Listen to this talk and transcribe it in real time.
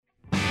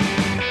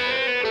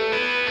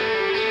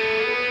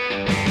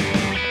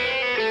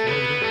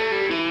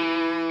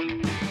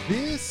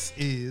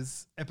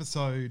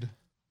episode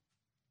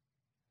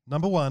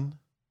number 1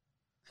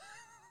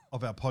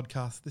 of our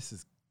podcast. This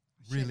is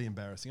really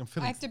embarrassing.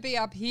 I have to be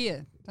up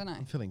here, don't I?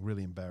 I'm feeling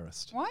really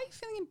embarrassed. Why are you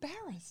feeling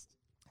embarrassed?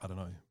 I don't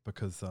know,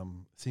 because it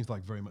seems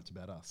like very much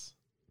about us.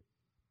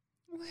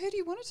 Well, who do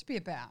you want it to be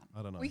about?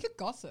 I don't know. We could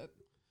gossip.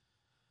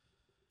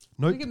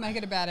 Nope. We could make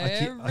it about I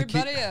keep-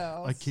 everybody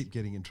else. I keep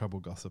getting in trouble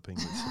gossiping.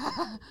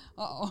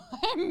 Uh-oh,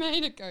 I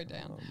made it go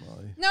down. Oh,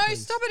 no. No,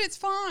 Please. stop it. It's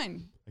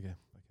fine. Okay,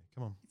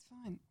 come on. It's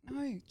fine.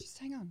 No, just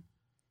hang on.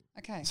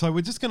 Okay. So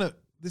we're just going to,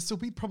 this will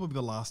be probably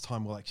the last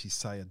time we'll actually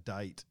say a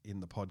date in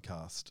the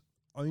podcast,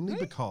 only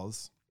Really?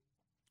 because,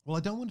 well,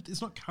 I don't want it,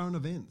 it's not current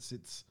events.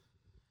 It's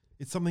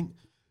something.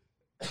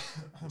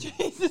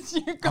 Jesus,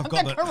 you've got,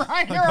 got the the-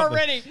 I corona got the-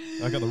 already.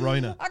 I got the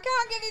Rona. I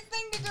can't get his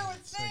thing to do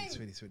its thing.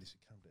 Sweetie,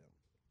 calm down.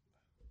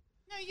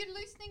 No, you're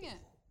loosening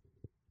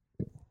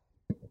it.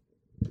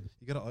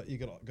 You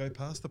gotta go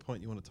past the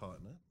point you want to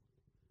tighten it,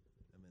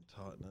 and then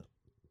tighten it,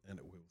 and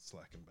it will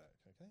slacken back.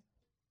 Okay.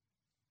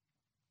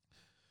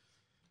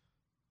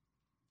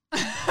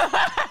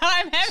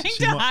 I'm having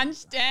She to might-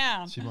 hunch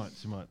down. She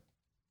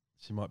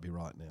might be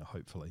right now.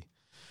 Hopefully.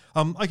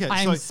 Okay.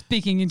 I so am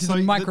speaking into so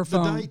the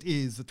microphone. The date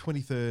is the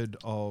 23rd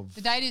of.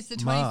 The date is the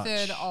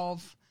 23rd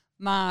of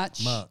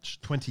March, March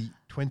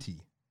 2020.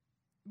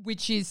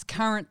 which is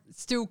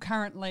still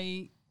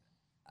currently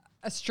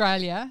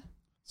Australia.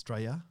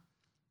 Australia.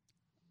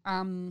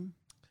 The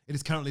It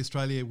is currently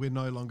Australia. We're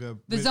no longer.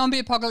 zombie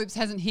apocalypse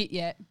hasn't hit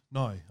yet.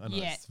 No, I know.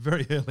 Yet. It's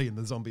very early in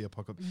the zombie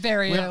apocalypse.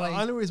 Very early. The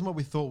only reason why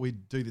we thought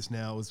we'd do this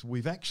now is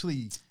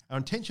our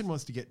intention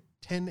was to get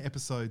 10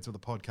 episodes of the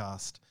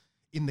podcast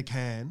in the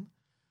can.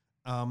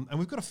 And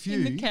we've got a few.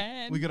 In the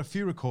can. We've got a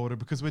few recorded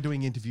because we're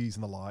doing interviews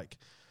and the like.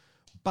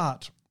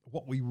 But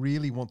what we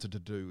really wanted to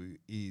do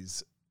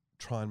is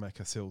try and make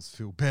ourselves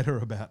feel better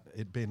about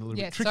it being a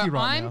little bit tricky so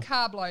right now. I'm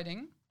carb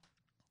loading.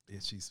 Yeah,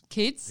 she's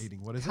Kids,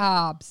 eating. What is it?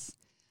 carbs.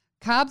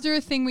 Carbs are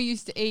a thing we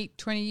used to eat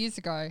 20 years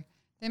ago.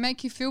 They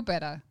make you feel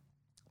better.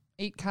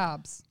 Eat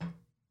carbs.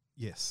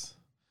 Yes.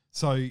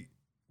 So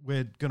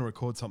we're going to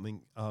record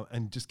something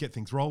and just get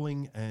things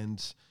rolling. And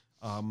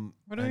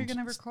What are we going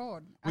to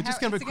record? We're just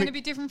gonna is be it going to quick-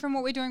 be different from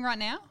what we're doing right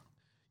now?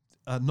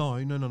 No.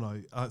 It's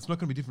not going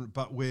to be different.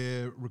 But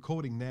we're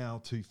recording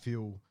now to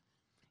feel.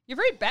 You're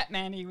very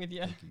Batman-y with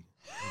you.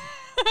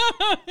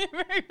 You're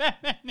very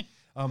Batman-y.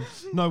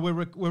 No,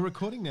 we're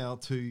recording now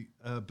to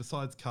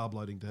besides carb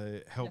loading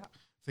to help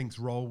things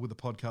roll with the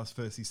podcast.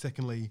 Firstly,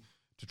 secondly,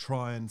 to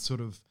try and sort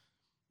of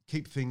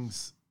keep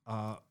things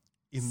on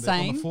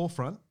Sane. the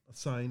forefront,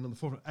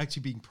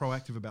 actually being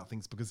proactive about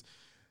things because.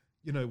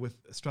 With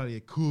Australia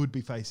could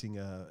be facing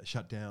a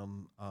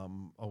shutdown.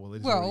 It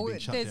is already been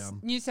shut there's down.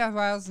 New South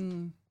Wales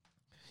and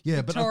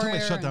Yeah, but I'm talking about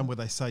Victoria shutdown and- where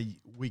they say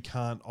we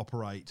can't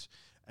operate.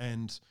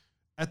 And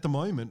at the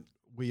moment,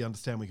 we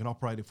understand we can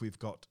operate if we've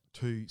got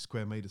 2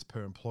 square metres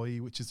per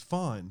employee, which is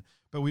fine.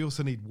 But we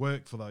also need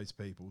work for those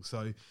people.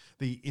 So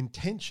the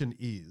intention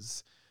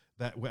is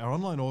that our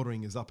online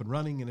ordering is up and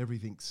running and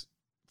everything's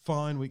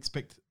fine. We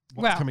expect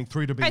what's coming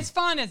through to be... as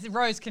fine as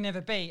Rose can ever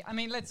be. I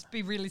mean, let's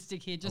be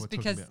realistic here. Just we're talking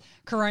because about-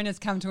 Corona's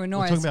come to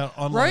annoy talking us, about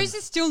online- Rose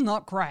is still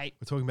not great.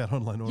 We're talking about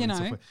online ordering know.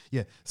 software.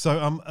 Yeah.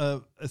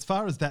 So as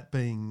far as that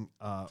being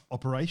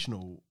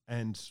operational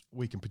and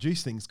we can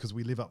produce things because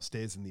we live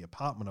upstairs in the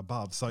apartment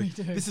above. So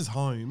this is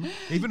home.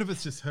 Even if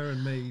it's just her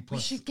and me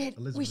plus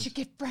Elizabeth. We should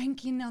get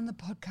Frank in on the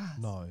podcast.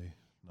 No.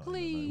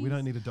 Please. We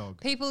don't need a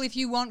dog. People, if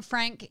you want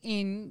Frank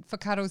in for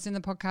cuddles in the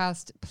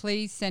podcast,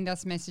 please send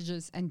us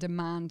messages and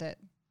demand it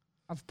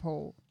of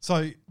Paul.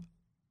 So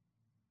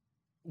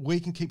we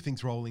can keep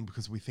things rolling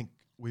because we think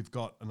we've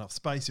got enough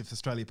space. If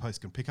Australia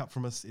Post can pick up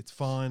from us, it's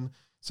fine.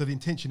 So the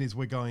intention is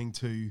we're going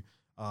to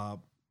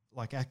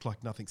act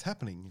like nothing's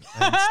happening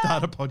and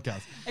start a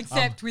podcast.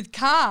 Except with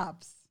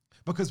carbs.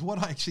 Because what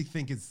I actually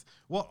think is,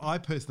 what I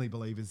personally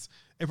believe is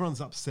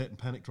everyone's upset and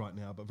panicked right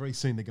now, but very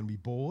soon they're going to be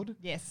bored.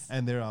 Yes.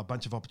 And there are a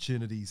bunch of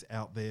opportunities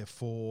out there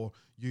for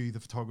you, the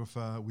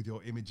photographer, with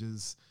your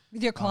images.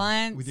 With your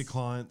clients. With your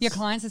clients. Your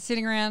clients are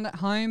sitting around at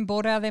home,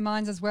 bored out of their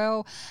minds as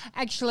well.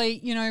 Actually,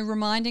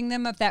 reminding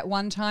them of that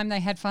one time they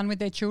had fun with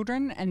their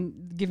children,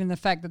 and given the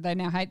fact that they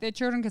now hate their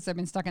children because they've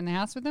been stuck in the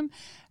house with them,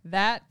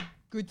 that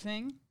good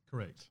thing.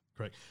 Correct.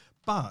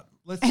 But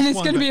let's And just it's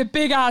wind going to back- be a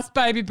big ass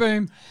baby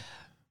boom.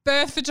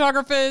 Birth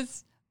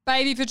photographers,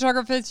 baby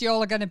photographers, you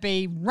all are going to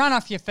be run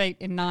off your feet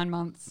in 9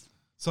 months.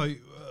 So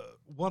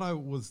what I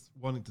was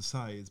wanting to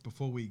say is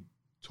before we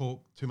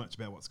talk too much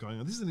about what's going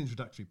on, this is an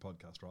introductory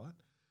podcast, right?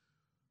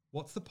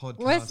 What's the podcast?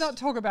 Well, let's not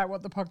talk about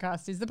what the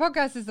podcast is. The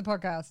podcast is the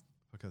podcast.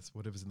 Okay, so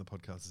whatever's in the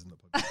podcast is in the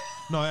podcast.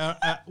 No,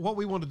 what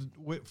we wanted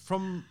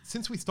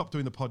since we stopped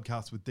doing the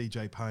podcast with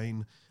DJ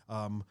Payne,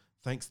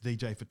 thanks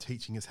DJ for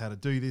teaching us how to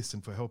do this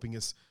and for helping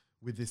us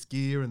with this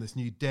gear and this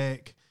new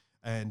deck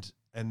and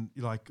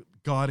like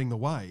guiding the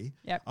way.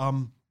 Yep.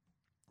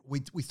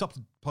 We stopped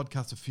a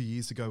podcast a few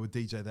years ago with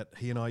DJ that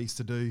he and I used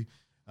to do.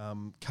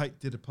 Kate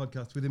did a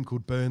podcast with him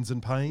called Burns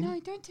and Pain. No,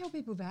 don't tell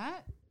people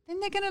that. Then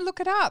they're going to look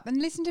it up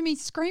and listen to me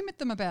scream at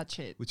them about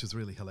shit. Which is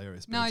really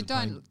hilarious. No, Birds of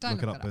Pain. don't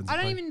look it up. Birds of I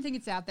don't Pain. even think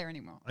it's out there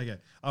anymore. Okay.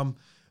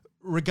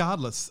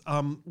 Regardless,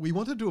 we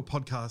want to do a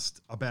podcast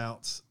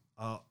about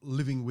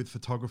living with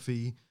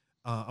photography,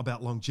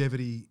 about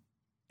longevity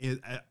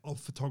of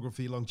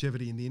photography,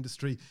 longevity in the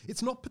industry.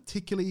 It's not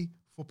particularly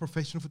for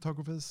professional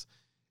photographers.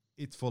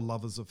 It's for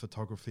lovers of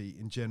photography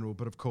in general.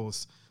 But of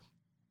course,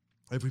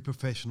 every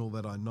professional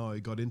that I know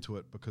got into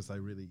it because they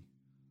really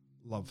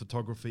love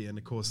photography. And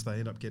of course, they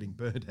end up getting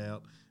burnt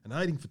out and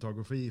hating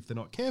photography if they're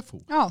not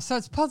careful. Oh, so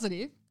it's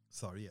positive.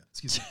 Sorry, yeah.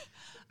 Excuse me.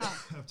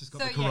 I've just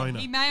got So the corona.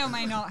 he may or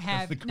may not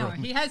have. No,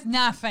 corona. he has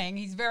nothing.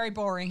 He's very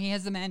boring. He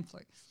has the man flu.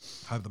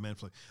 I have the man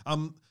flu.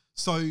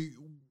 So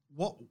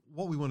what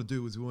we want to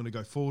do is we want to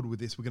go forward with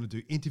this. We're going to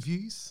do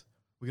interviews.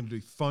 We're going to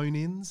do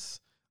phone-ins.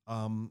 I've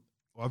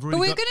But already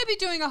we're got going to be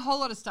doing a whole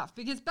lot of stuff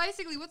because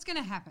basically what's going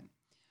to happen,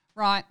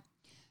 right?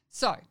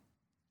 So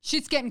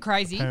shit's getting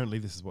crazy. apparently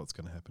this is what's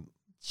going to happen.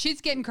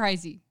 Shit's getting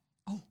crazy.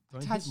 Oh,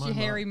 Don't touched hit my your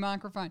hairy mic.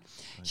 microphone.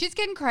 Shit's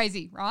getting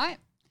crazy, right?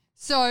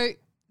 So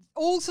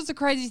all sorts of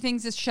crazy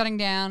things are shutting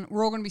down.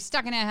 We're all going to be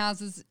stuck in our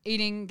houses,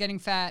 eating, getting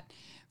fat,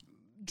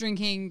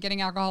 drinking,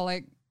 getting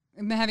alcoholic,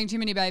 having too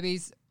many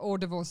babies or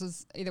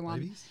divorces, either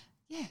one. Babies?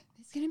 Yeah,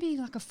 there's going to be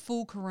like a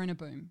full corona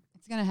boom.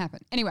 It's going to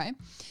happen. Anyway,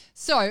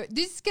 so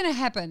this is going to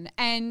happen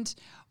and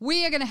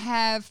we are going to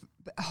have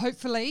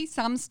hopefully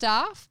some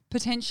staff,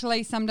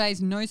 potentially some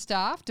days no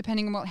staff,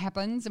 depending on what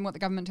happens and what the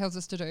government tells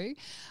us to do.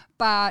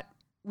 But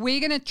we're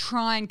going to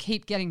try and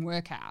keep getting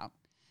work out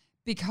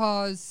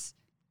because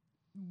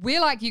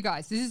we're like you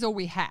guys. This is all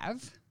we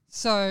have.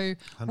 So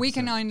we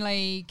can 100%.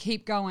 only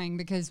keep going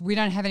because we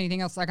don't have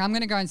anything else. Like I'm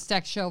going to go and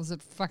stack shelves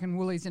at fucking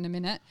Woolies in a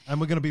minute. And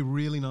we're going to be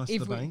really nice to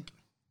If the we- bank.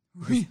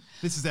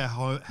 This is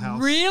our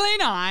house. Really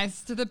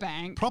nice to the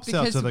bank. Props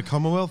out because to the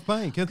Commonwealth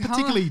Bank, and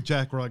particularly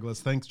Jack Ruggles.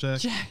 Thanks,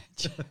 Jack.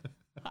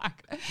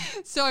 Fuck.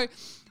 So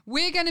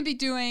we're going to be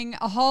doing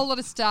a whole lot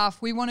of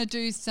stuff. We want to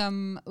do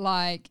some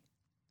like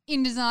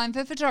InDesign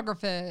for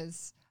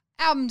photographers,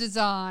 album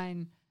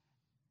design.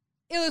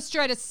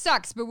 Illustrator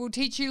sucks, but we'll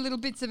teach you little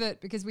bits of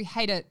it because we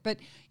hate it. But,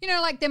 you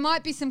know, like there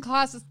might be some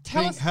classes.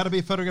 Tell us. How to be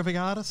a photographic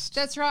artist.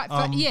 That's right.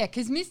 Yeah,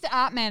 because Mr.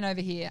 Artman over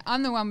here,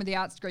 I'm the one with the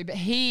arts degree, but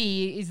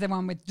he is the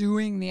one with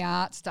doing the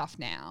art stuff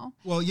now.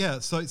 Well, yeah.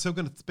 So we're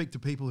going to speak to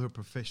people who are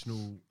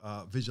professional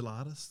visual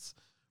artists.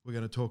 We're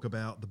going to talk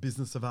about the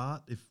business of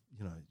art. If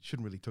you know, you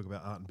shouldn't really talk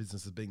about art and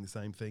business as being the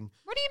same thing.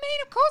 What do you mean?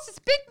 Of course, it's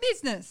big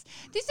business.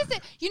 This is it.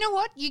 You know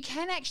what? You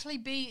can actually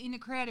be in the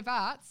creative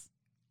arts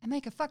and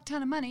make a fuck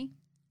ton of money.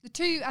 The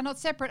two are not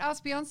separate.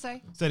 Ask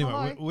Beyonce. So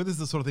anyway, Hello. this is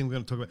the sort of thing we're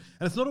going to talk about,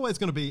 and it's not always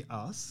going to be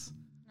us.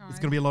 No. It's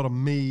going to be a lot of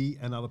me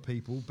and other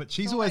people. But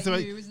she's all always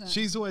about you, isn't it?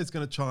 she's always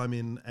going to chime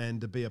in and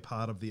to be a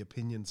part of the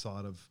opinion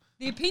side of.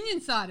 The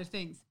opinion side of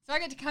things. So I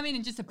get to come in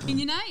and just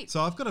opinionate.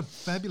 So I've got a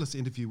fabulous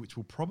interview, which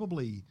will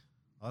probably,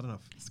 I don't know.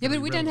 If it's Yeah, gonna but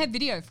be we don't relevant. have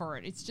video for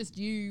it. It's just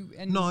you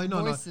and No.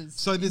 voices.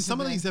 So there's into some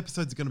of the- these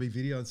episodes are going to be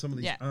video, and some of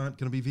these Yeah. aren't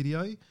going to be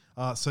video.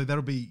 So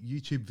that'll be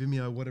YouTube,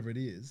 Vimeo, whatever it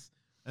is,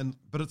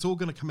 but it's all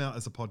going to come out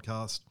as a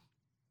podcast.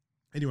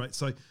 Anyway,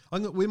 so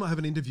we might have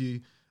an interview.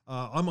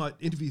 I might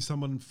interview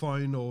someone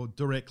phone or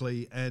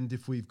directly, and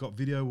if we've got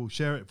video, we'll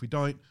share it. If we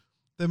don't,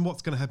 then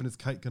what's going to happen is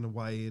Kate going to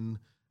weigh in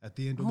at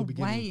the end or the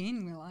beginning. Way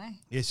in, will I?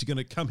 Yeah, she's going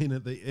to come in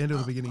at the end of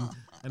the beginning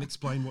and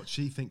explain what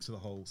she thinks of the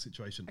whole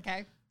situation.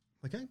 Okay.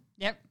 Okay?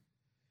 Yep.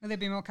 Will there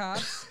be more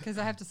carbs? Because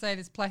I have to say,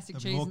 there's plastic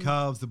There'll cheese. be more and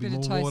carbs, there'll be bit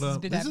of more toast is water. a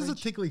bit This is a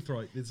average. tickly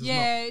throat. This is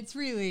Yeah, it's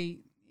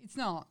really, it's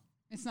not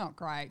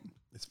great.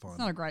 it's fine. It's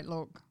not a great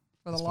look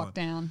for the It's fine.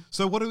 lockdown.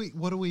 So what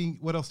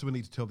else do we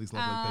need to tell these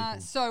lovely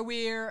people? So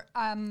we're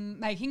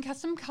making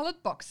custom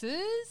coloured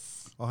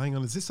boxes. Oh, hang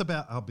on. Is this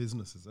about our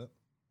business, is it?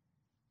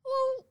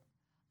 Well,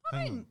 I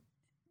Hang mean,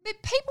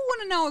 but people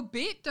want to know a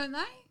bit, don't they?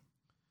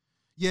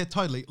 Yeah,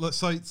 totally. Look,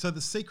 so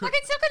the secret... Like,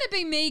 it's not going to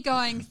be me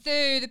going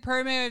through the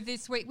promo of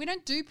this week. We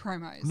don't do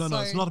promos. No, so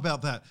it's not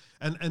about that.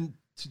 And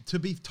to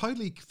be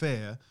totally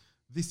fair,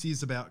 this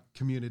is about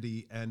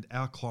community and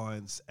our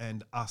clients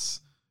and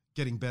us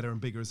getting better and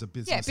bigger as a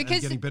business. because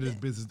and getting better as a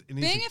business. And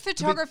Being to a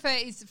photographer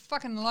is a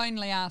fucking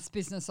lonely ass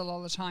business a lot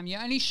of the time. You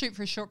only shoot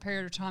for a short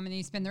period of time and then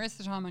you spend the rest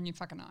of the time on your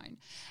fucking own.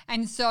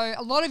 And so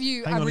a lot of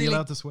you Hang are on, really... are you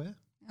allowed to swear?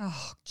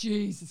 Oh,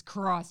 Jesus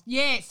Christ.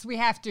 Yes, we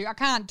have to. I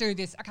can't do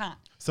this. I can't.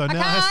 So I now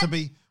it has to can't.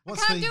 be...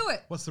 can't do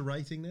it. What's the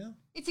rating now?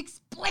 It's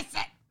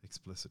explicit.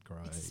 Explicit,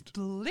 great. Explicit.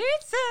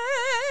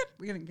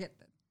 We're going to get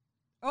that.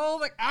 Oh,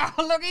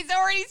 look, he's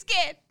already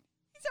scared.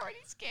 He's already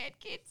scared,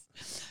 kids.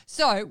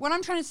 So what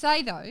I'm trying to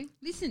say, though,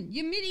 listen,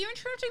 you're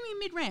interrupting me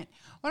mid-rant.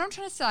 What I'm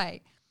trying to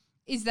say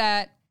is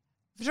that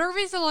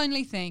photography is a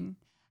lonely thing,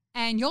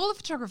 and you're the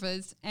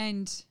photographers,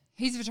 and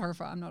he's a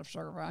photographer. I'm not a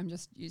photographer. I'm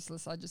just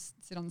useless. I just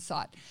sit on the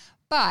side.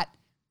 But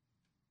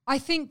I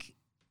think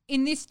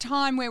in this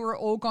time where we're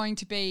all going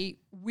to be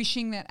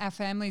wishing that our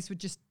families would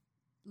just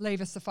leave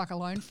us the fuck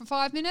alone for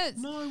 5 minutes.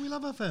 No, we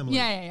love our family.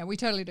 Yeah, we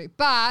totally do.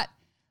 But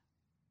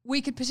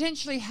we could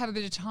potentially have a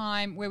bit of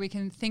time where we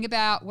can think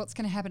about what's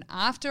going to happen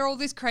after all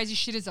this crazy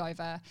shit is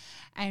over,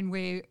 and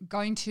we're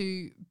going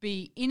to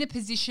be in a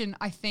position,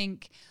 I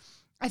think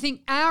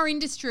our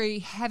industry,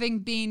 having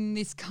been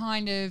this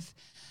kind of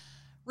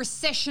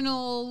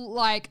recessional,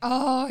 like,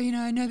 oh, you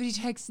know,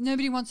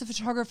 nobody wants a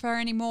photographer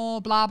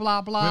anymore, blah,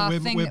 blah, blah.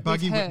 We're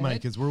buggy whip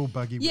makers. We're all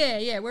buggy whip.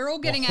 Yeah, we're all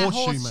getting our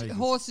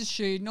horses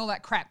shoed and all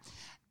that crap.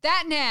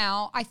 That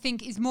now, I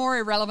think, is more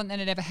irrelevant than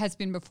it ever has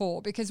been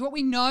before, because what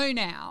we know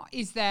now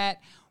is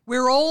that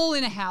we're all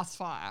in a house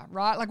fire,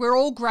 right? Like, we're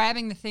all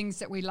grabbing the things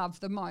that we love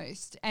the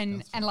most.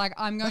 And like,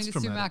 I'm going to the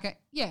supermarket.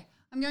 Yeah.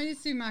 I'm going to the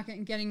supermarket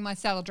and getting my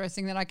salad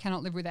dressing that I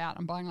cannot live without.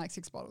 I'm buying like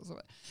 6 bottles of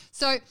it.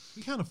 So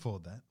you can't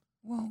afford that.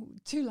 Well,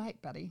 too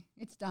late, buddy.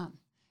 It's done.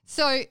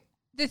 So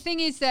the thing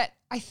is that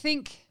I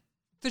think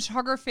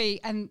photography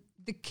and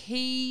the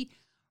key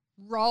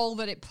role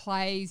that it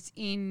plays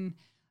in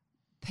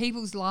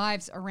people's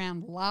lives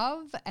around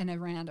love and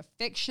around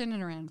affection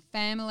and around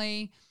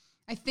family,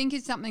 I think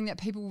is something that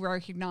people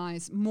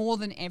recognize more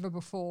than ever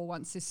before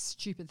once this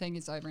stupid thing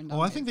is over and done.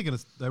 Oh, I think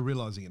they're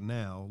realizing it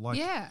now. Like,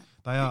 yeah,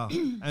 they are.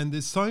 And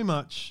there's so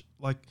much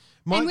like.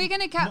 And we're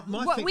going to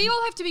we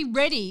all have to be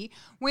ready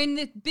when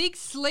the big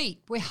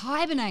sleep. We're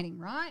hibernating,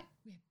 right?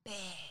 We're bears.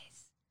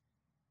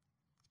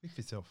 Speak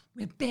for yourself.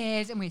 We're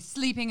bears, and we're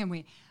sleeping, and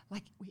we're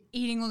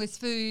eating all this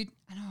food.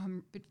 I know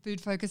I'm a bit food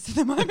focused at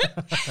the moment.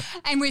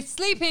 And we're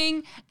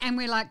sleeping, and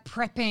we're like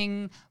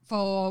prepping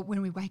for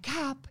when we wake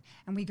up,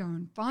 and we go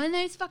and find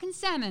those fucking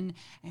salmon,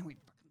 and we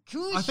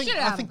kill the shit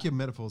out I think your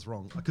metaphor's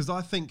wrong, because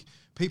I think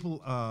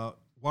people are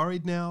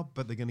worried now,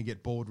 but they're going to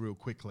get bored real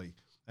quickly.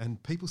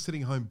 And people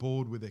sitting home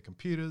bored with their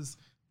computers,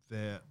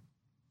 their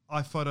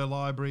iPhoto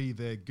library,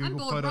 their Google I'm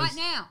bored Photos. right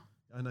now.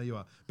 I know you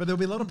are, but there'll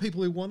be a lot of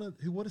people who want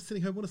to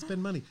sitting home, want to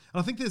spend money.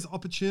 And I think there's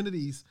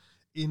opportunities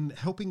in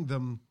helping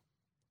them,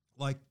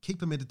 like, keep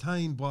them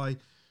entertained by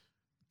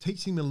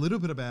teaching them a little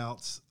bit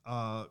about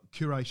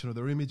curation of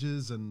their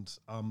images and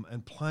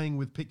playing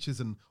with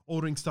pictures and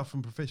ordering stuff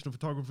from professional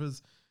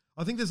photographers.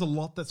 I think there's a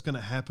lot that's going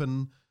to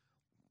happen.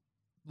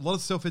 A lot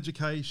of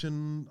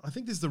self-education. I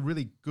think this is a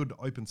really good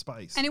open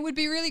space. And it would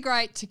be really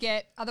great to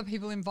get other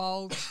people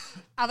involved,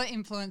 other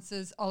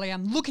influencers. Ollie,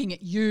 I'm looking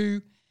at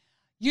you.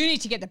 You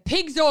need to get the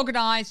pigs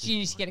organised. You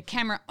need to get a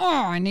camera.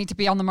 Oh, I need to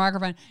be on the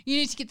microphone. You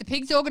need to get the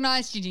pigs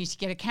organised. You need to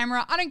get a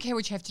camera. I don't care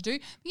what you have to do.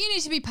 But you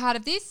need to be part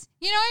of this,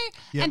 you know?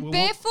 Yeah, and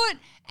Barefoot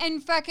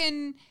and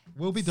fucking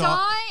we'll be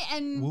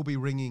and we'll be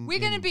ringing. We're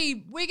going to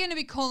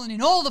be calling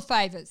in all the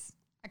favours.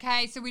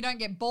 Okay, so we don't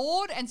get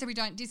bored and so we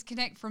don't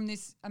disconnect from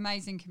this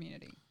amazing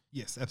community.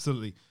 Yes,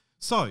 absolutely.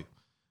 So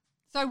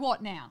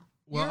what now?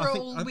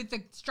 Well, You're with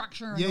the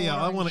structure and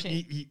yeah, I want to.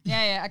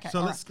 Yeah, okay.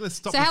 So let's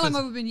stop. So how long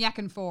have we been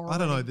yakking for? I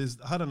don't know.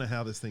 I don't know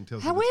how this thing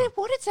tells you.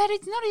 What is that?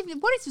 It's not even.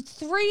 What is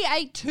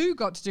 382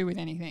 got to do with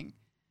anything?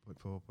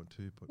 0.4,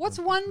 0.2, 0.1. What's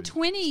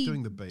 120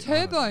 doing the beat.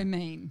 turbo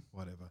mean?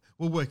 Whatever.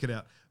 We'll work it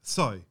out.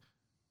 So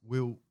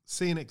we'll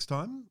see you next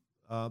time.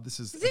 This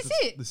is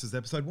it? This is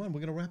episode 1. We're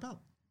going to wrap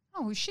up.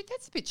 Oh shit,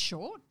 that's a bit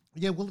short.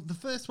 Yeah, well, the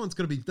first one's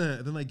going to be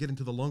there, then they get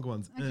into the longer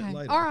ones okay.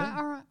 later. All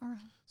right.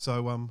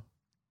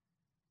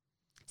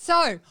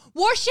 So,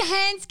 wash your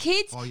hands,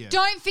 kids. Oh, yeah.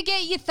 Don't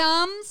forget your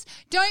thumbs.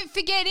 Don't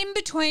forget in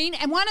between.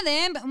 And one of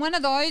them, and one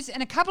of those,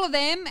 and a couple of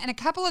them, and a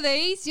couple of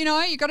these. You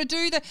know, you got to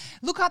do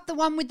look up the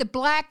one with the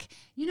black.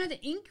 You know,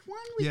 the ink one.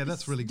 With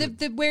that's really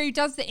good. Where he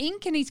does the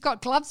ink, and he's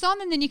got gloves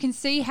on, and then you can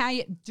see how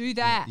you do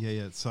that.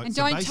 Yeah. So, and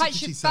don't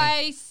touch your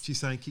face. She's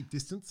saying keep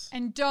distance.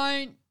 And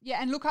don't. Yeah,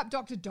 and look up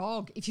Dr.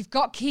 Dog. If you've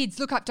got kids,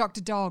 look up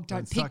Dr. Dog.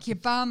 Don't pick your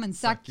bum and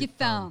suck your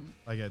thumb.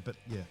 Okay, but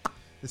yeah,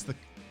 it's the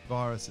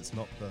virus. It's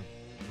not the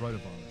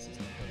rotavirus. It's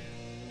not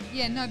the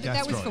yeah, no, but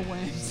that was for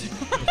worms.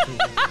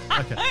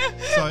 Okay,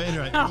 so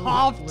anyway.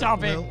 Off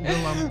topic.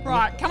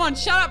 Right, come on,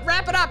 shut up,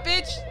 wrap it up,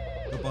 bitch.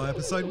 Goodbye,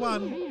 episode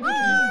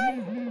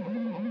 1.